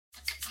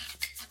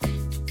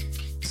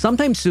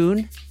Sometime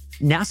soon,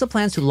 NASA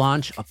plans to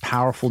launch a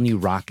powerful new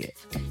rocket.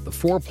 The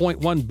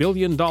 $4.1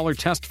 billion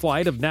test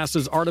flight of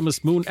NASA's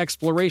Artemis Moon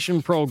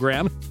Exploration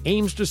Program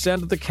aims to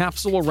send the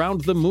capsule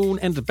around the moon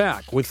and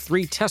back with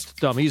 3 test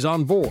dummies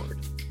on board.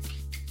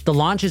 The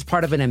launch is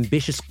part of an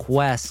ambitious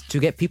quest to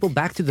get people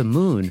back to the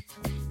moon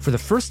for the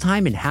first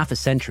time in half a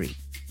century,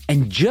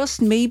 and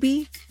just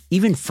maybe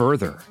even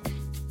further.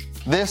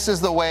 This is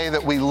the way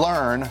that we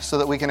learn so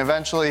that we can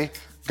eventually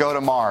go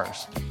to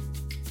Mars.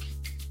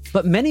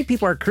 But many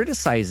people are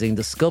criticizing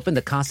the scope and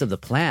the cost of the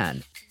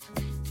plan,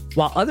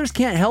 while others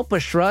can't help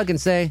but shrug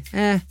and say,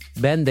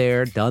 been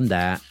there, done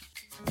that.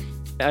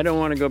 I don't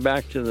want to go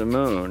back to the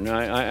moon.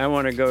 I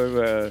want to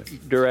go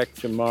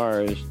direct to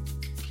Mars.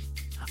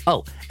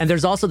 Oh, and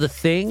there's also the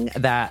thing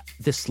that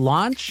this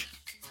launch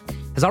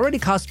has already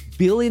cost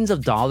billions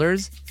of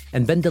dollars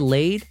and been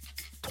delayed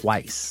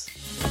twice.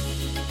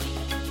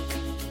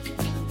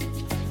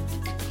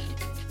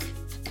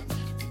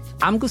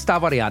 I'm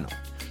Gustavo Arellano.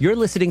 You're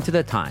listening to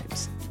The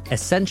Times,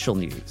 essential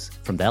news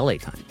from the LA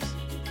Times.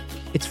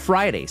 It's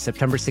Friday,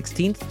 September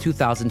 16th,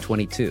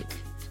 2022.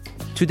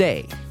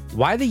 Today,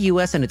 why the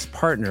U.S. and its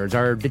partners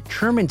are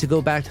determined to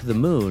go back to the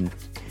moon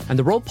and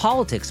the role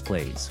politics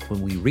plays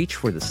when we reach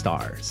for the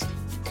stars.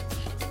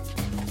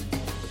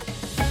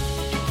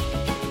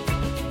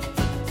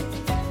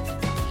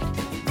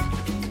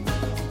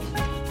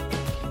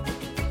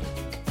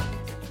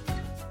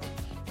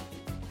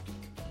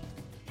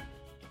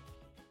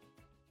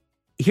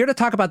 Here to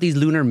talk about these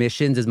lunar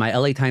missions is my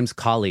LA Times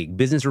colleague,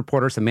 business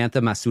reporter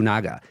Samantha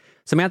Masunaga.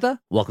 Samantha,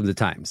 welcome to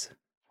Times.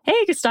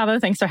 Hey, Gustavo.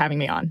 Thanks for having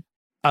me on.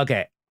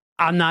 Okay,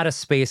 I'm not a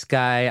space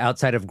guy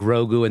outside of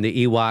Grogu and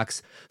the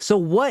Ewoks. So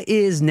what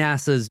is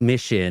NASA's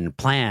mission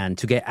plan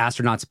to get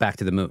astronauts back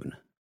to the moon?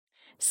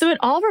 So it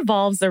all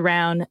revolves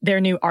around their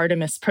new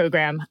Artemis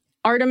program.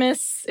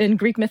 Artemis in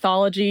Greek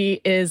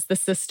mythology is the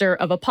sister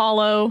of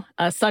Apollo,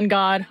 a sun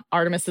god.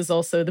 Artemis is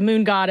also the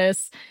moon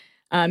goddess.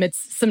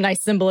 It's some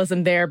nice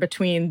symbolism there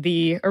between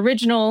the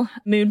original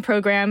moon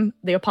program,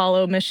 the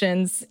Apollo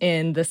missions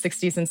in the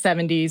 60s and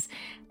 70s,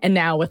 and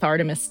now with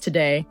Artemis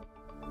today.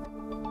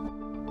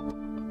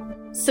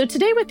 So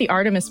today with the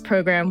Artemis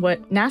program,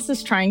 what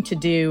NASA's trying to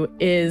do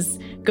is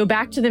go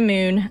back to the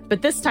moon,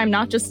 but this time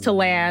not just to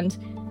land,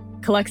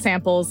 collect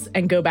samples,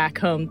 and go back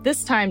home.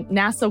 This time,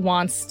 NASA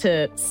wants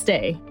to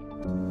stay.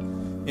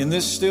 In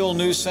this still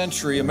new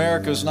century,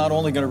 America is not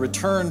only going to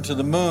return to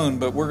the moon,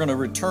 but we're going to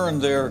return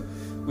there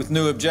with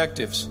new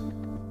objectives.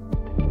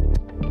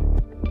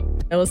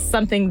 It was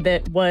something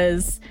that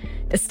was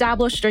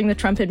established during the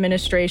Trump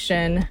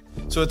administration.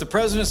 So at the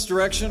president's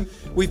direction,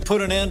 we've put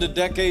an end to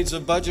decades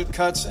of budget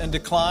cuts and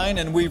decline,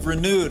 and we've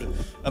renewed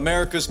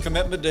America's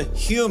commitment to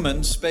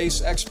human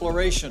space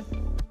exploration.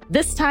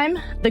 This time,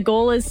 the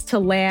goal is to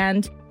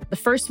land the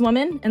first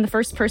woman and the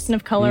first person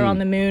of color on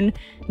the moon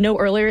no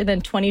earlier than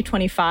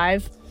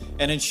 2025.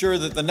 And ensure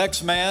that the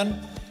next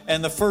man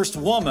and the first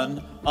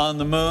woman on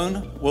the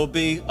moon will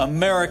be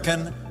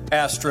American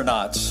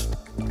astronauts.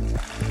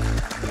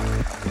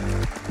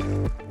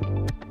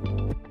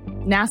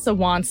 NASA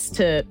wants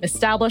to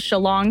establish a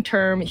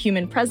long-term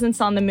human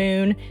presence on the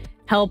moon,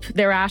 help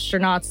their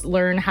astronauts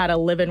learn how to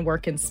live and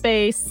work in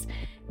space,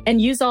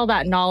 and use all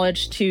that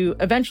knowledge to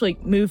eventually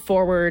move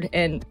forward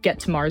and get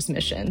to Mars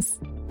missions.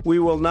 We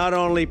will not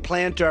only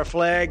plant our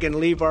flag and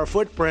leave our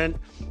footprint,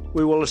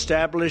 we will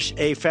establish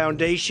a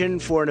foundation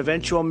for an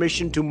eventual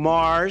mission to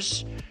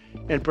Mars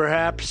and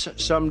perhaps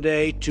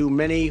someday to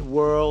many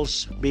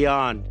worlds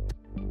beyond.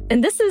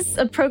 And this is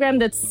a program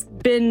that's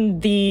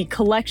been the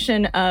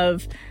collection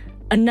of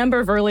a number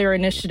of earlier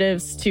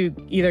initiatives to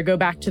either go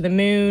back to the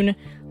moon,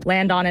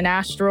 land on an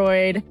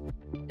asteroid.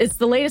 It's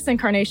the latest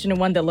incarnation and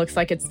one that looks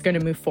like it's going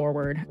to move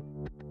forward.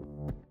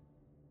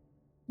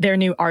 Their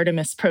new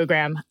Artemis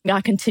program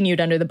got continued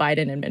under the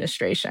Biden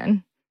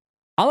administration.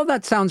 All of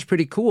that sounds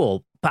pretty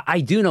cool, but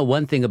I do know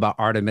one thing about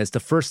Artemis. The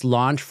first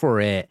launch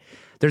for it,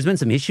 there's been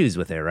some issues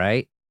with it,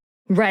 right?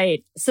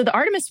 Right. So the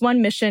Artemis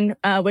 1 mission,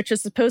 which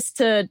is supposed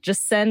to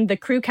just send the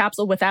crew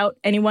capsule without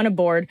anyone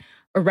aboard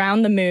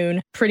around the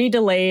moon, pretty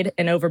delayed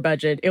and over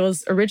budget. It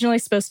was originally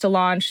supposed to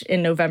launch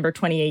in November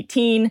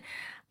 2018.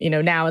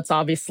 Now it's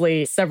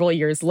obviously several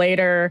years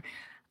later.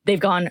 They've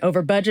gone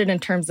over budget in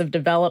terms of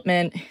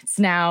development. It's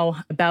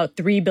now about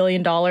 $3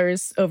 billion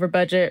over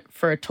budget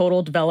for a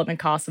total development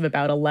cost of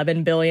about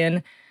 $11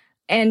 billion.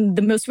 And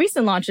the most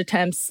recent launch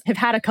attempts have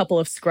had a couple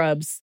of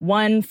scrubs,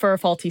 one for a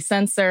faulty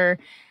sensor,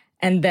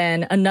 and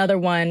then another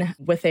one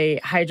with a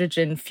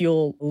hydrogen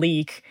fuel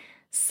leak.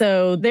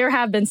 So there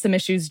have been some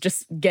issues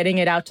just getting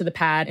it out to the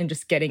pad and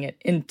just getting it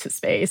into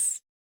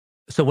space.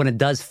 So when it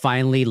does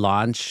finally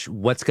launch,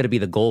 what's going to be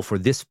the goal for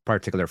this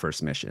particular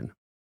first mission?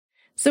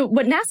 So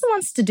what NASA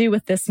wants to do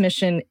with this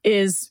mission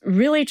is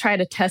really try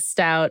to test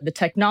out the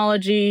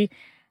technology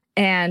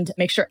and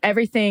make sure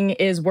everything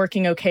is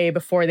working okay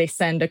before they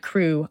send a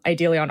crew,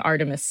 ideally on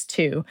Artemis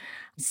 2.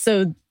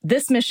 So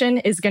this mission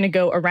is going to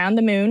go around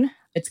the moon.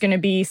 It's going to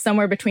be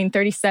somewhere between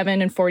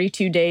 37 and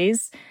 42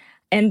 days.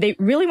 And they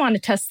really want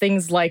to test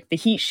things like the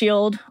heat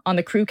shield on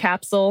the crew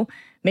capsule,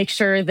 make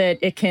sure that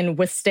it can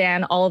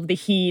withstand all of the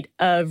heat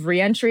of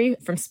reentry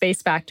from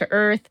space back to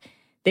Earth.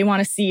 They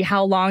want to see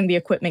how long the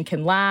equipment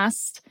can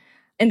last.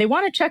 And they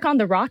want to check on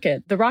the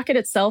rocket. The rocket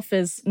itself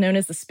is known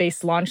as the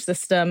Space Launch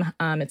System.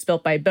 It's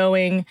built by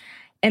Boeing.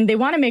 And they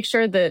want to make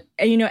sure that,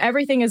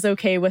 everything is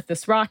okay with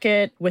this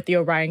rocket, with the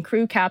Orion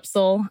crew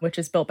capsule, which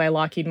is built by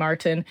Lockheed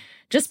Martin,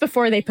 just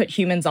before they put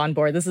humans on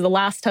board. This is the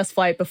last test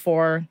flight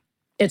before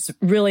it's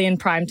really in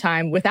prime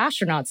time with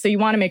astronauts. So you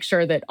want to make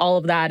sure that all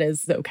of that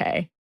is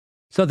okay.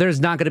 So there's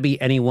not going to be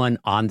anyone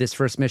on this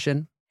first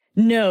mission?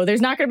 No,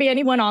 there's not going to be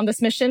anyone on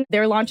this mission.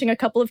 They're launching a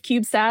couple of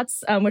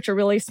CubeSats, which are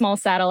really small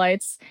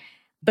satellites,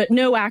 but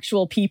no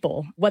actual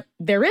people. What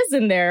there is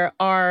in there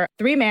are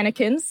 3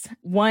 mannequins,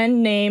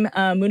 one named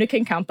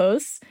Munikin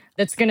Campos,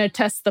 that's going to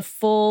test the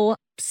full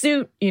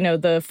suit,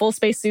 the full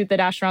spacesuit that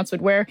astronauts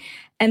would wear,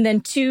 and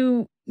then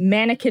 2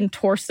 mannequin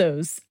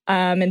torsos.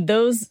 And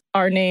those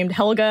are named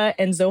Helga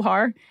and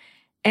Zohar.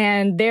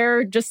 And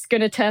they're just going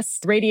to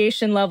test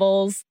radiation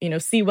levels,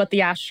 see what the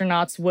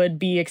astronauts would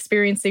be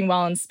experiencing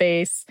while in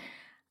space.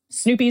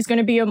 Snoopy's going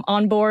to be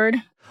on board.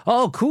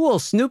 Oh, cool.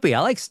 Snoopy.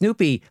 I like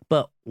Snoopy,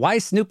 but why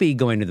is Snoopy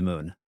going to the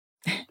moon?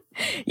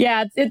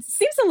 Yeah, it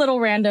seems a little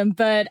random,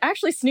 but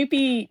actually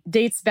Snoopy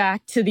dates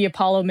back to the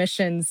Apollo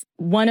missions.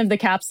 One of the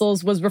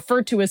capsules was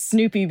referred to as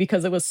Snoopy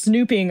because it was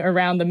snooping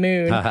around the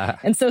moon.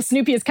 And so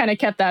Snoopy has kind of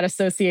kept that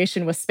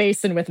association with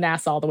space and with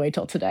NASA all the way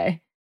till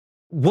today.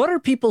 What are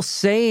people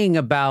saying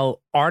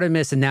about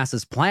Artemis and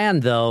NASA's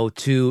plan, though,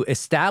 to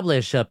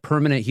establish a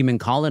permanent human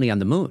colony on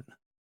the moon?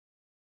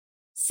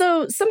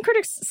 So some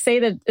critics say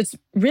that it's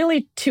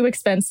really too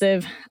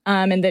expensive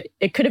and that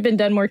it could have been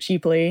done more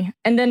cheaply.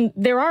 And then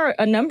there are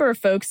a number of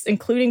folks,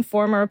 including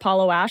former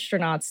Apollo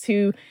astronauts,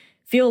 who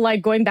feel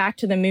like going back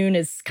to the moon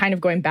is kind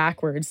of going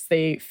backwards.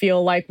 They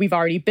feel like we've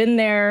already been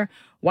there.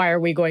 Why are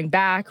we going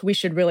back? We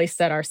should really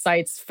set our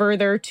sights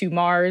further to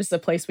Mars, a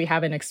place we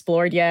haven't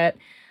explored yet.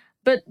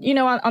 But,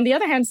 on the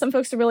other hand, some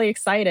folks are really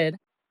excited.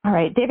 All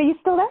right. Dave, are you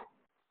still there?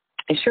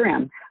 I sure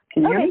am.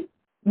 Can you hear me?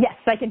 Yes,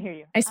 I can hear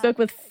you. I spoke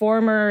with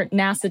former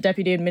NASA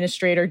Deputy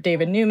Administrator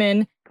David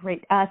Newman.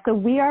 Great. So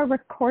we are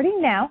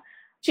recording now.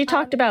 She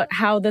talked about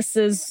how this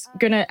is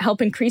going to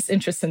help increase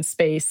interest in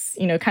space,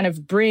 kind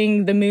of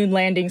bring the moon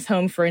landings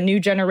home for a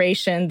new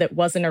generation that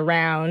wasn't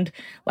around,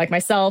 like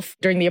myself,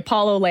 during the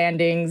Apollo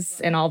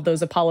landings and all of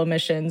those Apollo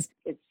missions.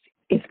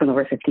 It's been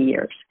over 50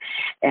 years.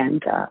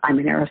 And I'm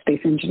an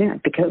aerospace engineer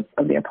because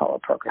of the Apollo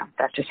program.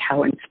 That's just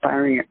how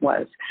inspiring it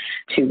was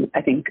to,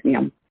 I think,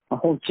 a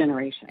whole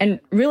generation. And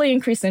really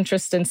increased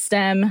interest in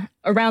STEM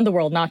around the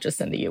world, not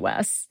just in the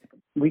U.S.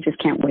 We just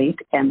can't wait.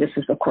 And this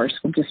is, of course,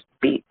 will just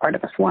be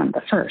Artemis 1,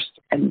 the first.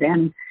 And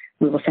then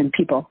we will send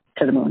people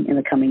to the moon in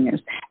the coming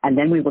years. And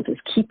then we will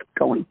just keep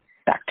going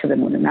back to the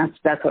moon. And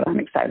that's what I'm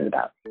excited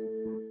about.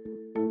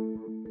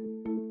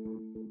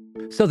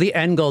 So the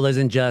end goal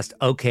isn't just,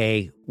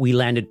 okay, we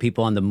landed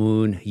people on the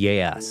moon,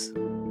 yes.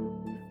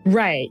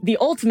 Right. The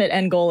ultimate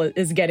end goal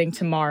is getting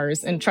to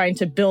Mars and trying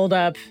to build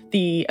up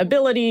the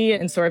ability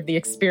and sort of the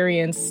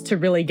experience to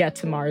really get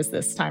to Mars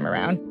this time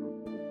around.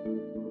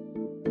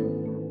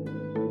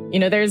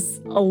 There's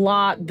a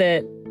lot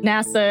that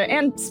NASA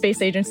and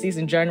space agencies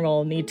in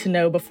general need to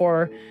know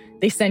before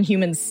they send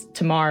humans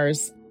to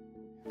Mars.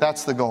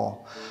 That's the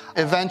goal.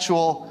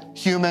 Eventual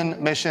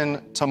human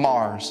mission to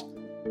Mars.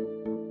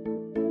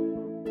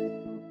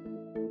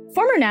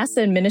 Former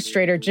NASA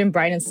Administrator Jim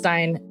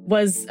Bridenstine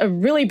was a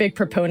really big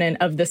proponent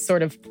of this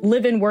sort of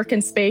live and work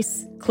in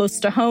space close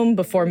to home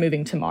before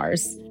moving to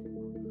Mars.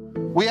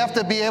 We have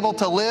to be able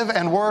to live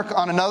and work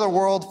on another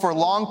world for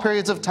long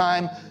periods of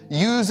time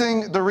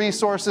using the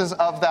resources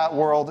of that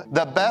world.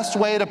 The best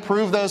way to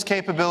prove those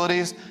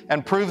capabilities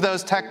and prove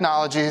those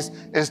technologies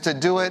is to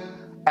do it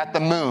at the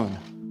moon.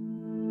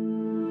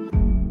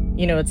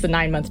 It's a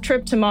 9-month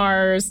trip to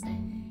Mars.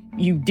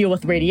 You deal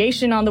with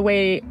radiation on the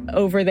way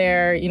over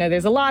there.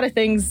 There's a lot of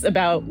things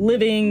about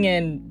living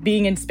and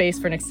being in space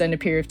for an extended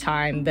period of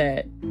time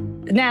that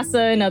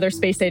NASA and other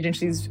space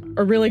agencies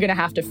are really going to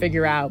have to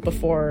figure out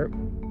before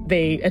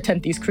they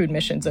attempt these crewed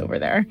missions over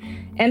there.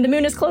 And the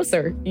moon is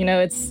closer.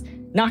 It's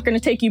not going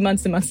to take you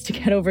months and months to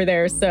get over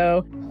there.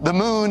 So the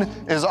moon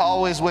is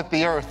always with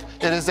the Earth.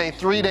 It is a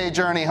 3-day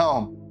journey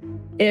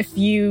home. If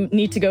you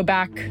need to go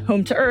back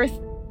home to Earth,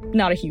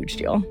 not a huge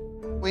deal.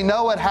 We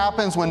know what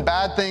happens when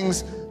bad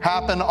things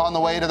happen on the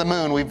way to the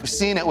moon. We've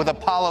seen it with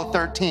Apollo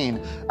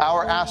 13.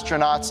 Our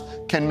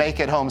astronauts can make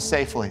it home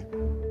safely.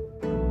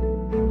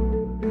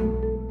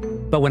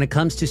 But when it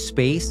comes to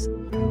space,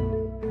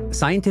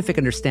 scientific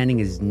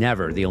understanding is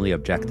never the only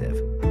objective.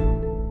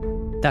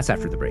 That's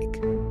after the break.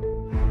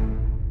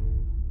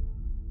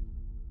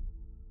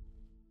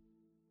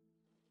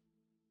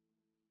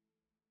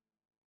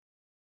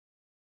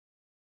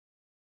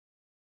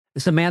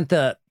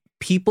 Samantha,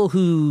 people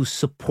who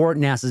support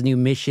NASA's new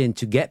mission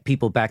to get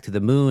people back to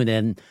the moon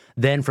and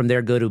then from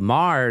there go to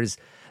Mars,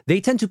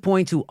 they tend to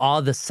point to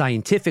all the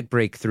scientific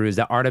breakthroughs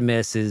that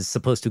Artemis is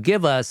supposed to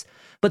give us.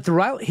 But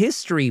throughout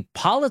history,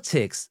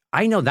 politics,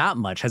 I know that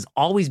much, has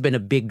always been a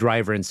big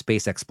driver in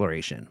space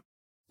exploration.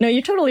 No,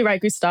 you're totally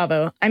right,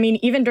 Gustavo. I mean,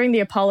 even during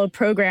the Apollo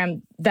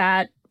program,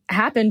 that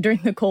happened during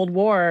the Cold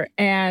War,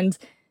 and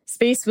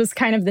space was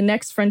kind of the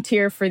next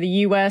frontier for the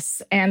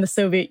U.S. and the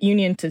Soviet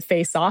Union to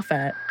face off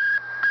at.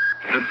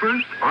 The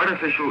first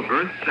artificial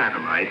Earth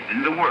satellite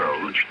in the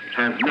world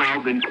has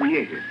now been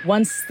created.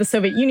 Once the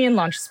Soviet Union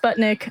launched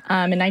Sputnik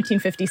in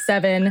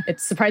 1957, it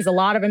surprised a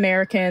lot of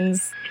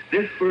Americans.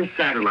 This first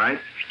satellite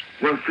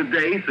was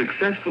today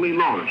successfully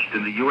launched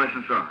in the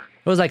USSR.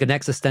 It was like an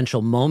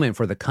existential moment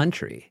for the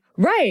country.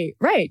 Right.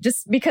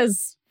 Just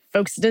because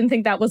folks didn't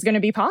think that was going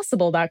to be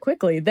possible that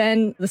quickly.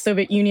 Then the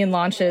Soviet Union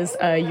launches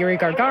Yuri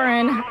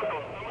Gagarin.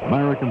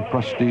 American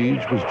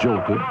prestige was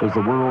jolted as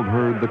the world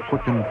heard the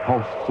quickened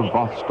pulse of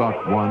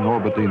Vostok 1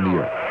 orbiting the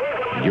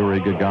Earth.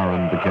 Yuri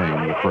Gagarin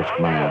became the first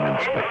man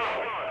in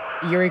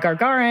space. Yuri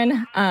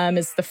Gagarin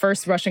is the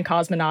first Russian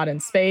cosmonaut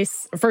in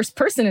space, first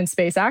person in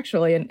space,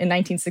 actually, in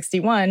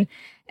 1961.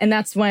 And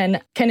that's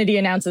when Kennedy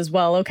announces,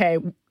 well, okay,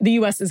 the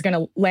U.S. is going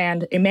to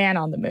land a man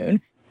on the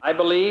moon. I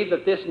believe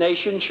that this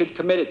nation should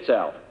commit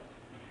itself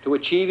to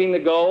achieving the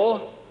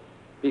goal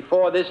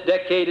before this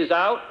decade is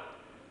out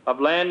of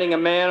landing a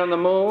man on the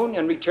moon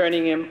and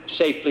returning him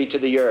safely to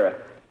the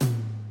Earth.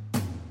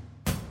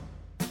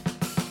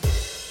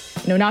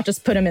 No, not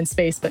just put him in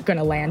space, but going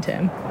to land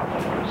him.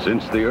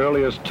 Since the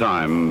earliest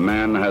time,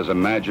 man has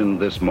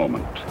imagined this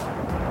moment.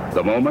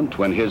 The moment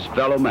when his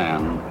fellow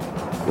man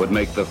would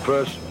make the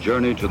first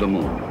journey to the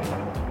moon.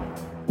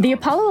 The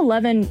Apollo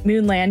 11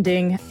 moon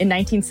landing in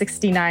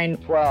 1969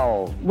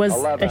 was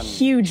 11, a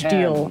huge 10,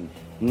 deal.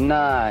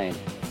 9,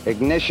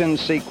 ignition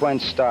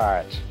sequence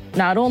starts.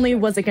 Not only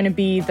was it going to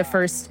be the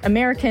first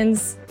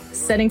Americans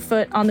setting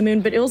foot on the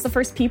moon, but it was the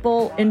first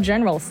people in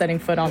general setting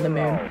foot on the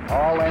moon.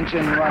 All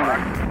engine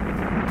running.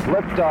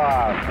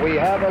 Liftoff. We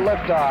have a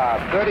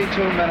liftoff. 32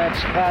 minutes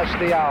past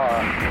the hour.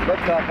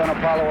 Liftoff on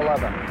Apollo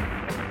 11.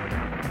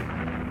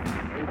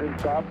 Engine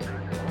stop.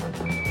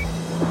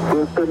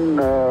 Houston,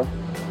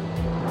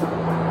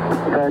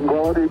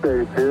 Tranquility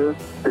Base here.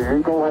 The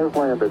Eagle has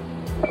landed.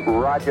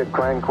 Roger,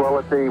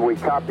 Tranquility. We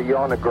copy you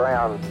on the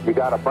ground. You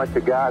got a bunch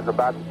of guys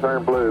about to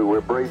turn blue.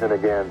 We're breathing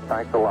again.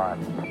 Thanks a lot.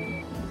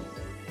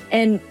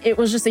 And it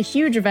was just a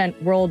huge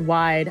event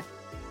worldwide.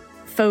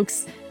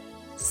 Folks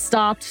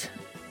stopped,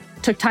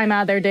 took time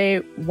out of their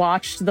day,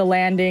 watched the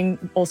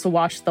landing, also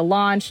watched the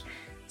launch.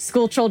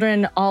 School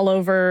children all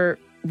over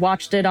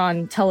watched it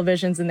on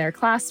televisions in their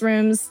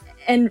classrooms.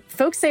 And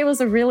folks say it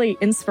was a really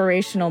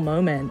inspirational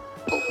moment.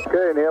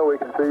 Okay, Neil, we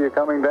can see you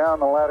coming down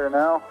the ladder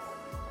now.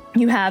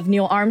 You have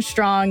Neil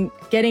Armstrong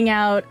getting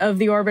out of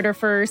the orbiter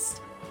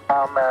first.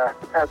 I'm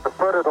at the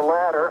foot of the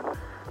ladder.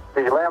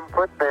 The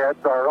 11-foot beds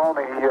are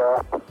only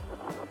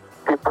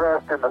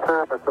depressed in the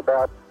surface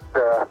about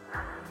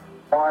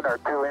 1 or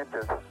 2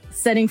 inches.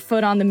 Setting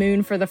foot on the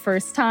moon for the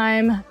first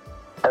time.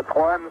 That's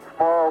one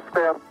small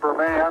step for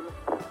man,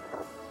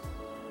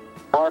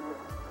 one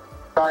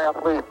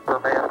giant leap for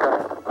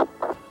mankind.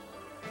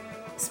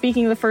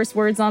 Speaking the first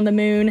words on the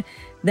moon,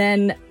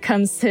 then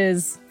comes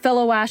his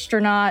fellow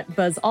astronaut,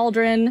 Buzz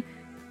Aldrin,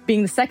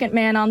 being the second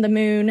man on the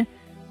moon.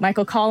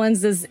 Michael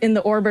Collins is in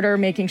the orbiter,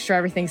 making sure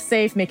everything's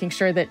safe, making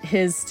sure that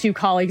his 2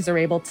 colleagues are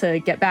able to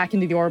get back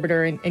into the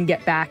orbiter and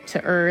get back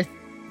to Earth.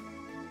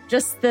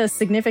 Just the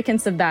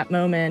significance of that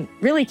moment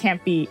really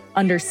can't be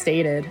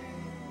understated.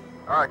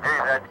 Oh, geez,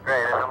 that's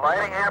great. Is the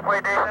lighting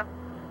halfway decent?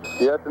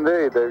 Yes,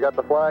 indeed. They've got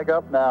the flag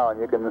up now,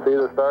 and you can see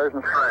the stars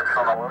and stripes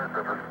on the lunar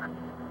surface.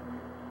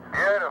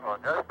 Beautiful,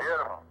 just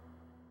beautiful.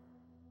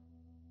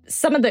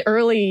 Some of the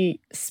early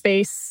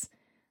space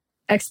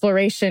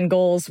exploration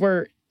goals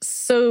were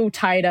so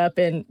tied up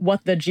in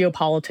what the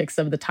geopolitics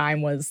of the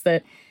time was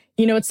that,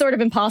 it's sort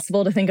of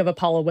impossible to think of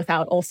Apollo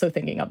without also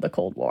thinking of the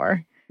Cold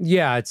War.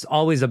 Yeah, it's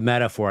always a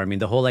metaphor. I mean,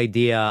 the whole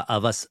idea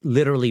of us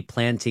literally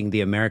planting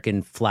the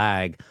American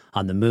flag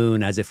on the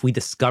moon as if we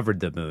discovered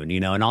the moon,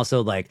 and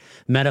also like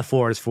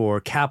metaphors for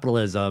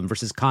capitalism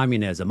versus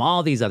communism,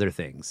 all these other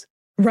things.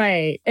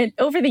 Right. And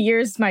over the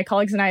years, my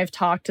colleagues and I have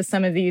talked to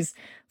some of these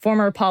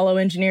former Apollo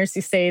engineers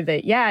who say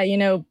that,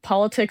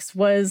 politics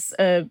was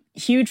a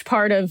huge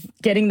part of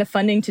getting the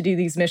funding to do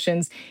these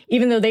missions,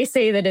 even though they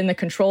say that in the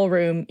control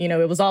room,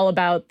 it was all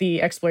about the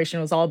exploration,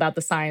 it was all about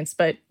the science,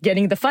 but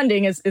getting the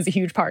funding is a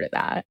huge part of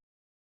that.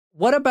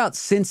 What about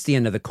since the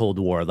end of the Cold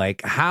War?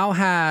 Like, how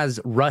has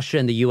Russia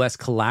and the U.S.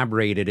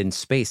 collaborated in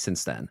space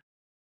since then?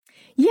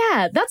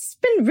 Yeah, that's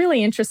been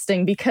really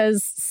interesting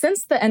because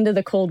since the end of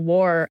the Cold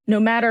War, no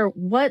matter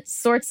what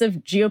sorts of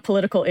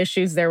geopolitical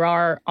issues there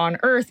are on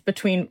Earth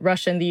between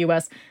Russia and the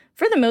U.S.,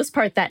 for the most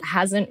part, that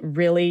hasn't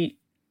really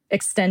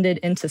extended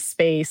into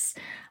space.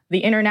 The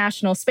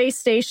International Space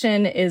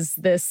Station is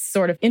this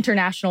sort of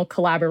international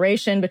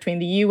collaboration between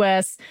the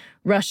U.S.,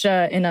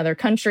 Russia, and other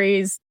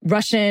countries.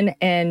 Russian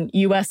and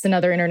U.S. and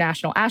other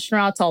international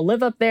astronauts all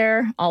live up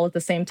there, all at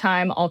the same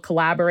time, all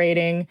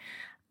collaborating.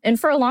 And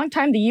for a long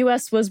time, the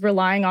U.S. was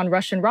relying on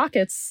Russian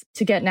rockets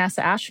to get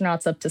NASA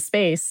astronauts up to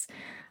space.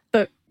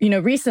 But,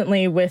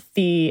 recently with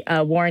the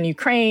war in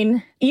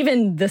Ukraine,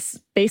 even the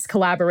space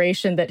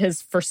collaboration that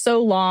has for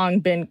so long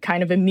been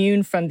kind of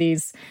immune from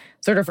these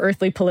sort of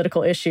earthly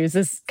political issues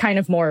is kind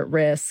of more at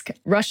risk.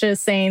 Russia is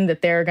saying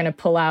that they're going to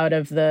pull out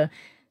of the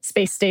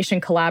space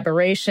station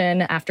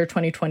collaboration after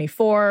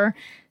 2024.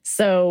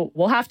 So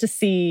we'll have to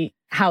see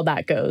how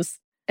that goes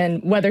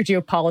and whether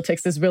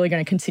geopolitics is really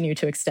going to continue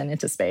to extend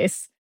into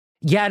space.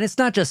 Yeah, and it's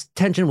not just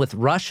tension with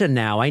Russia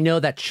now. I know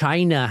that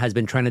China has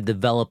been trying to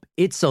develop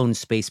its own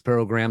space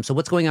program. So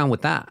what's going on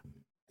with that?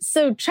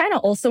 So China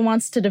also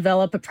wants to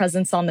develop a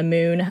presence on the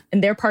moon,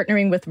 and they're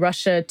partnering with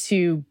Russia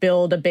to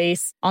build a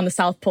base on the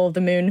south pole of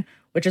the moon,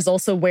 which is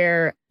also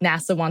where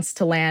NASA wants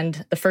to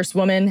land the first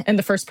woman and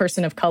the first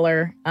person of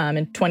color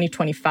in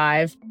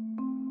 2025.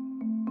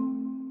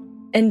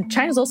 And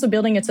China's also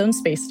building its own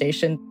space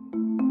station.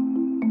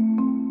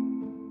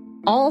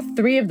 All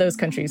three of those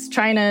countries,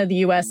 China, the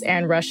US,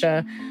 and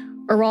Russia,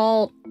 are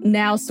all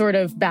now sort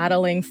of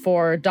battling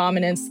for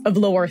dominance of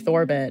low Earth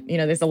orbit.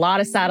 There's a lot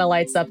of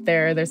satellites up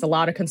there. There's a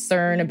lot of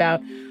concern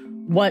about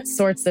what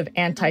sorts of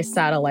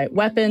anti-satellite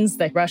weapons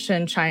that Russia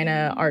and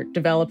China are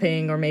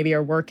developing or maybe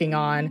are working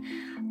on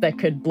that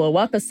could blow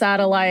up a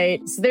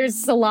satellite. So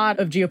there's a lot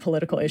of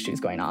geopolitical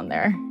issues going on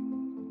there.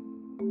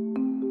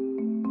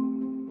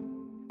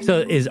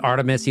 So is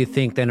Artemis, you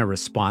think, then a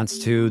response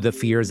to the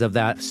fears of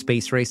that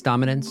space race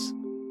dominance?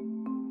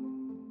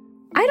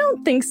 I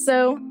don't think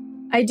so.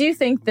 I do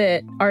think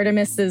that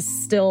Artemis is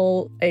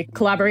still a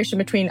collaboration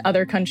between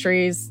other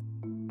countries.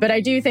 But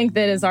I do think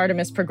that as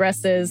Artemis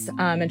progresses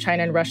and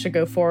China and Russia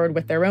go forward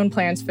with their own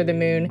plans for the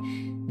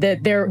moon,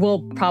 that there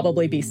will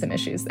probably be some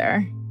issues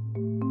there.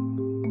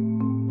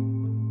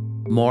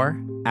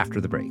 More after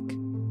the break.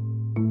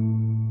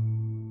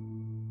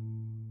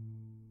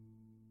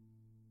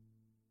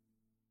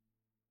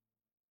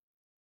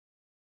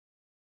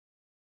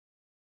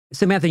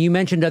 Samantha, you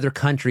mentioned other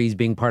countries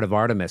being part of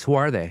Artemis. Who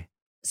are they?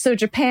 So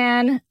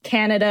Japan,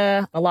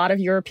 Canada, a lot of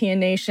European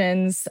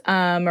nations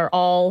are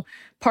all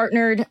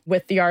partnered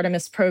with the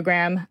Artemis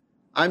program.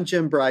 I'm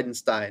Jim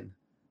Bridenstine.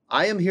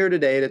 I am here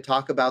today to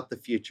talk about the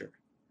future,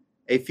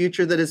 a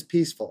future that is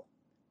peaceful,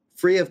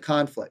 free of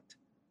conflict,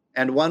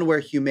 and one where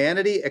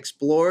humanity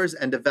explores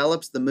and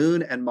develops the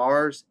moon and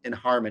Mars in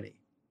harmony.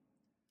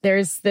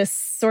 There's this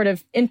sort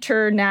of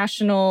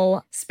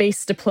international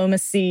space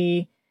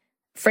diplomacy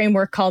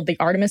framework called the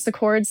Artemis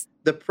Accords.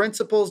 The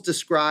principles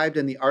described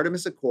in the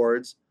Artemis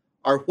Accords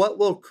are what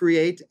will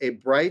create a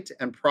bright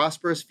and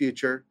prosperous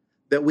future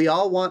that we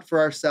all want for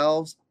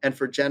ourselves and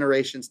for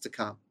generations to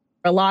come.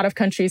 A lot of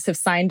countries have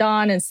signed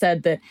on and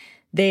said that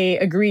they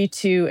agree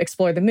to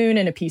explore the moon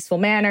in a peaceful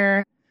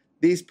manner.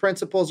 These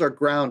principles are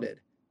grounded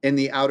in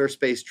the Outer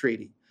Space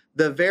Treaty,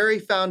 the very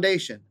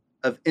foundation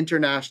of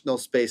international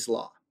space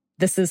law.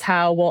 This is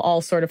how we'll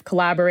all sort of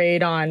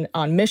collaborate on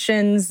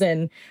missions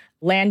and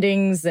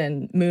landings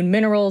and moon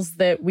minerals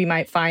that we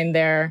might find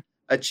there.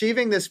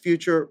 Achieving this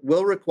future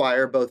will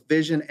require both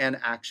vision and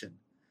action,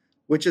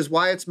 which is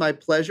why it's my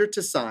pleasure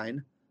to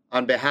sign,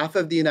 on behalf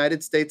of the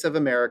United States of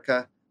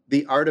America,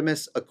 the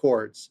Artemis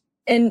Accords.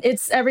 And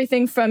it's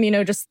everything from,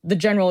 just the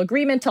general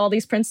agreement to all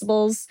these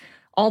principles,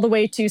 all the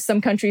way to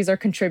some countries are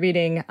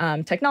contributing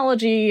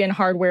technology and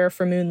hardware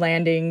for moon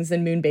landings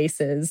and moon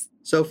bases.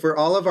 So for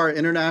all of our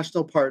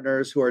international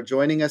partners who are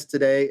joining us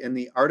today in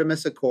the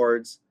Artemis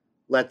Accords,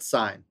 let's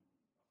sign.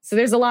 So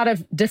there's a lot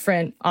of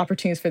different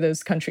opportunities for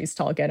those countries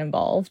to all get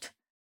involved.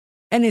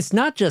 And it's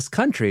not just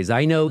countries.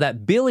 I know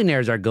that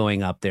billionaires are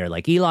going up there,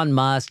 like Elon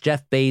Musk,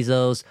 Jeff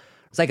Bezos.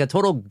 It's like a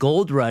total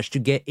gold rush to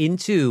get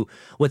into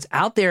what's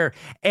out there.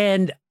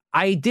 And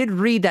I did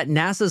read that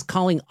NASA's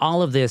calling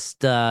all of this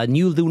the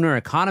new lunar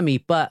economy.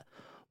 But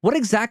what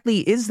exactly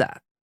is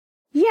that?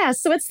 Yeah,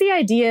 so it's the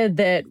idea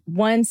that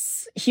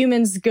once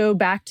humans go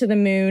back to the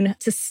moon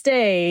to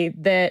stay,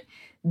 that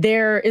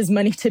there is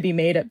money to be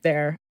made up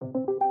there.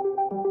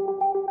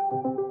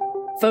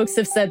 Folks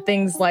have said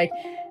things like,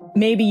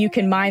 maybe you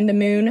can mine the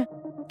moon,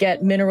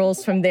 get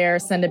minerals from there,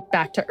 send it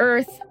back to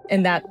Earth,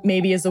 and that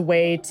maybe is a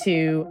way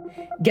to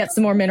get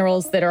some more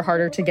minerals that are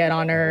harder to get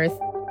on Earth.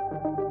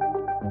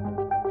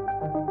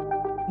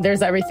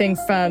 There's everything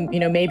from,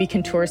 maybe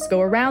can tourists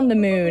go around the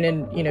moon,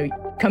 and,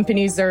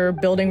 companies are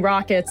building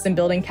rockets and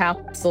building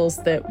capsules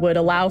that would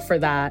allow for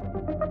that.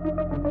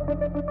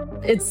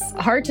 It's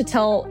hard to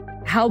tell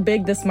how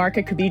big this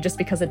market could be just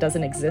because it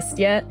doesn't exist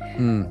yet.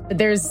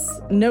 There's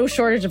no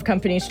shortage of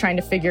companies trying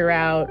to figure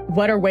out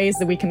what are ways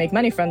that we can make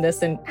money from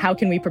this and how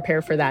can we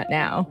prepare for that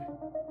now.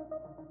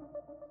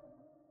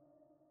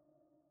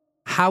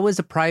 How is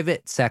the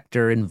private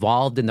sector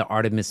involved in the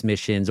Artemis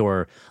missions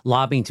or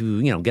lobbying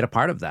to, get a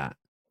part of that?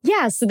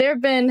 Yeah, so there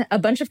have been a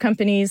bunch of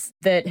companies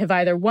that have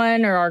either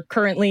won or are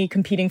currently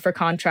competing for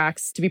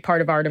contracts to be part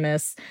of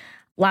Artemis.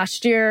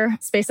 Last year,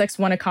 SpaceX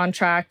won a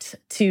contract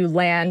to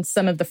land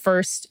some of the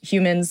first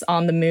humans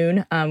on the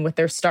moon with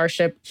their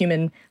Starship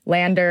human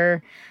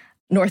lander.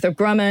 Northrop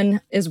Grumman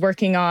is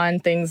working on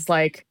things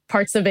like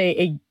parts of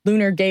a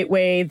lunar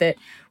gateway that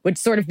would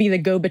sort of be the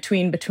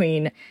go-between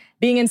between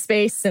being in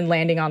space and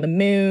landing on the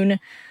moon.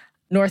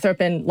 Northrop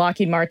and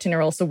Lockheed Martin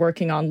are also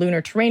working on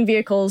lunar terrain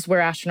vehicles where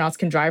astronauts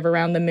can drive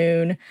around the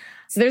moon.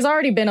 So there's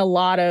already been a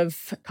lot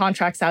of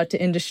contracts out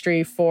to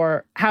industry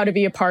for how to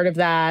be a part of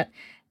that.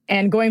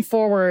 And going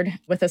forward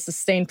with a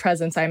sustained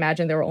presence, I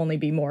imagine there will only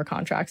be more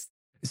contracts.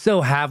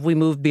 So have we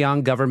moved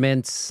beyond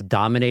governments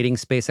dominating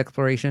space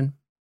exploration?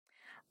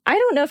 I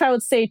don't know if I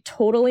would say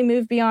totally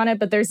moved beyond it,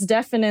 but there's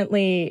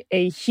definitely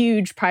a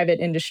huge private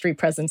industry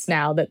presence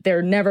now that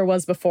there never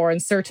was before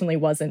and certainly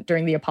wasn't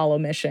during the Apollo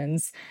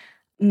missions.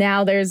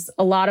 Now there's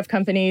a lot of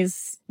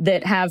companies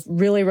that have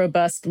really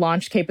robust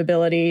launch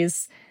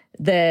capabilities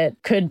that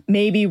could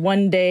maybe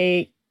one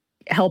day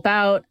help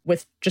out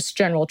with just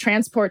general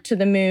transport to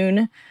the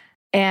moon.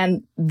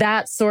 And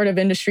that sort of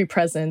industry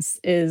presence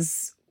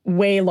is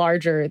way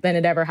larger than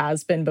it ever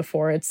has been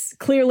before. It's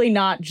clearly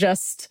not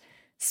just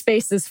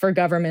spaces for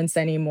governments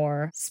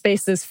anymore.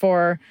 Spaces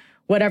for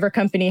whatever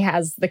company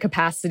has the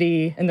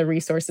capacity and the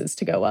resources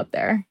to go up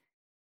there.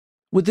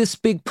 With this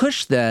big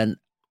push then,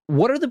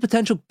 what are the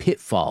potential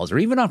pitfalls or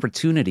even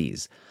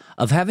opportunities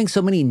of having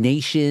so many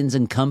nations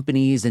and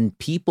companies and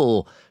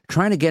people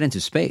trying to get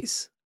into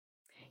space?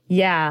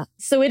 Yeah,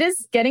 so it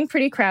is getting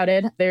pretty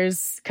crowded.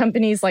 There's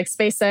companies like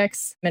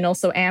SpaceX and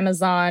also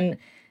Amazon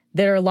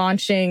that are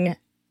launching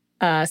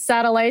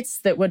satellites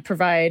that would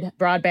provide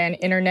broadband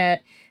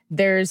internet.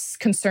 There's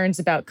concerns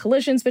about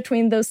collisions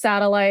between those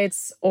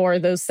satellites or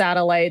those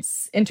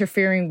satellites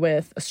interfering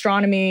with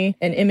astronomy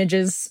and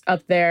images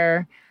up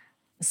there.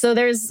 So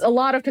there's a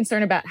lot of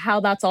concern about how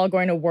that's all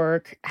going to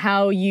work,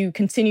 how you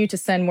continue to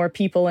send more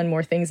people and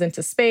more things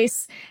into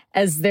space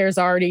as there's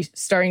already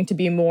starting to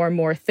be more and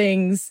more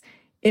things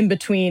in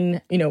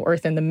between,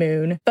 Earth and the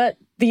moon. But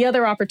the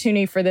other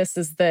opportunity for this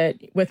is that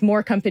with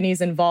more companies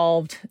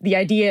involved, the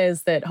idea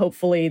is that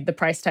hopefully the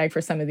price tag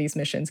for some of these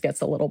missions gets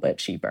a little bit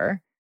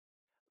cheaper.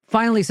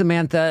 Finally,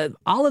 Samantha,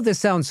 all of this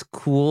sounds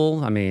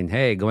cool. I mean,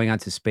 hey, going out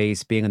to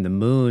space, being on the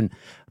moon,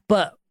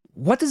 but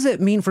what does it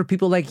mean for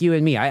people like you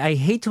and me? I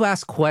hate to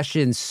ask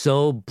questions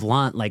so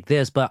blunt like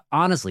this, but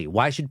honestly,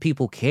 why should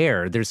people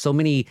care? There's so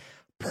many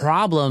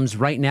problems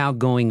right now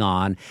going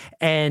on.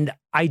 And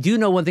I do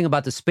know one thing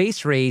about the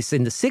space race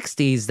in the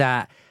 60s,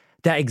 that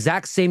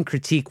exact same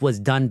critique was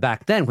done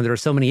back then when there were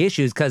so many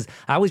issues, because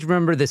I always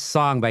remember this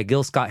song by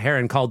Gil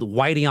Scott-Heron called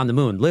Whitey on the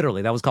Moon.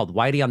 Literally, that was called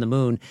Whitey on the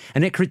Moon.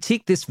 And it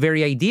critiqued this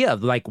very idea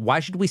of like, why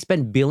should we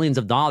spend billions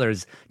of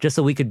dollars just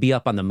so we could be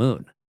up on the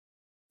moon?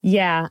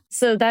 Yeah,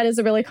 so that is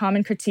a really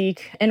common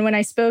critique. And when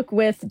I spoke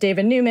with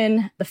David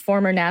Newman, the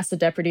former NASA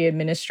deputy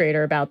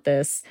administrator, about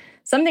this,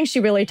 something she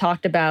really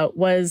talked about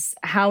was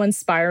how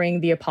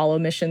inspiring the Apollo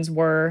missions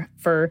were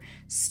for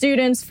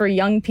students, for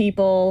young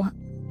people.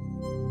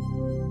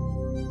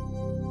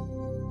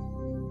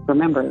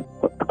 Remember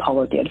what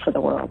Apollo did for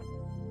the world.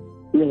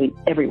 Really,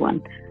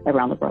 everyone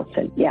around the world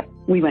said, yeah,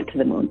 we went to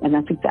the moon. And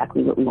that's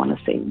exactly what we want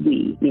to say.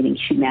 We, meaning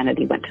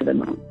humanity, went to the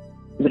moon.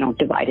 We don't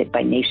divide it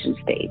by nation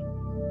state.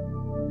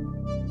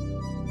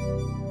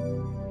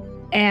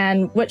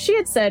 And what she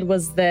had said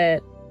was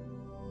that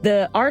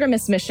the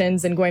Artemis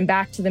missions and going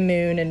back to the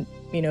moon and,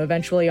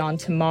 eventually on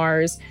to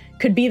Mars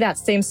could be that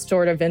same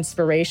sort of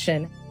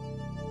inspiration.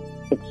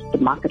 It's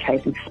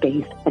democratizing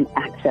space and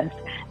access.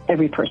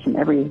 Every person,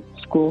 every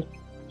school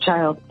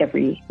child,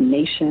 every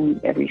nation,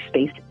 every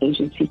space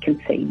agency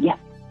can say, yes,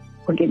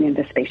 we're getting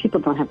into space. People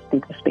don't have to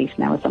think of space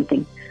now as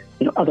something,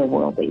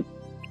 otherworldly.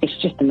 It's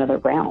just another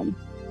realm.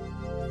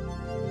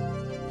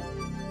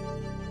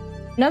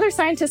 And other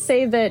scientists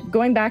say that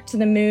going back to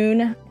the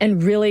moon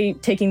and really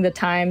taking the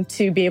time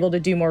to be able to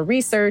do more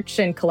research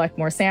and collect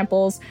more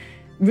samples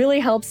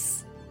really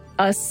helps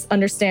us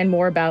understand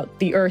more about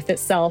the Earth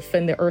itself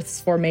and the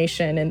Earth's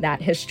formation and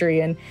that history.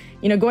 And,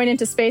 going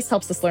into space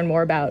helps us learn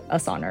more about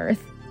us on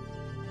Earth.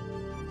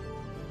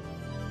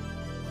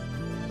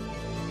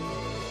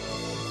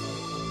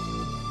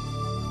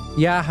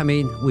 Yeah, I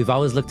mean, we've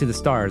always looked to the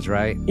stars,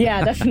 right?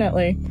 Yeah,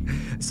 definitely.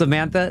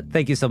 Samantha,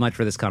 thank you so much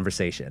for this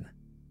conversation.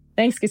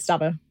 Thanks,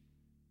 Gustavo.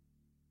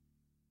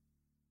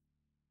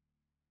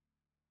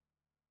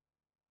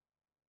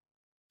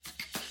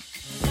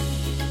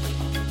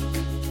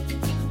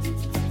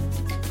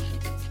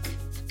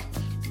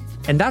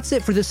 And that's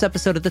it for this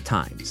episode of The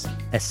Times,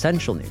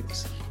 Essential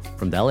News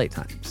from the LA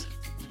Times.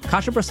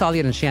 Kasia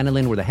Broussalian and Shannon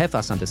Lin were the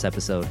jefas on this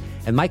episode,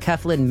 and Mike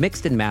Heflin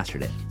mixed and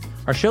mastered it.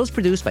 Our show is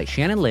produced by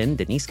Shannon Lin,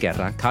 Denise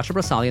Guerra, Kasia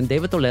Broussalian,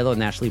 David Toledo,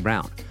 and Ashley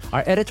Brown.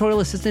 Our editorial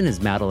assistant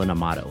is Madeline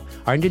Amato.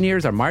 Our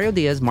engineers are Mario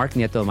Diaz, Mark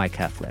Nieto, and Mike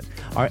Heflin.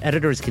 Our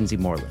editor is Kinsey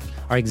Moreland.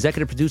 Our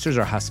executive producers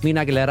are Jasmine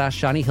Aguilera,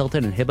 Shani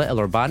Hilton, and Hiba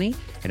El-Orbani.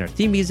 And our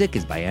theme music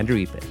is by Andrew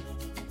Ipe.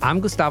 I'm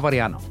Gustavo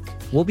Arellano.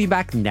 We'll be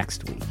back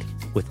next week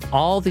with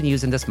all the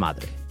news in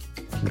Desmadre.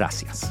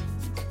 Gracias.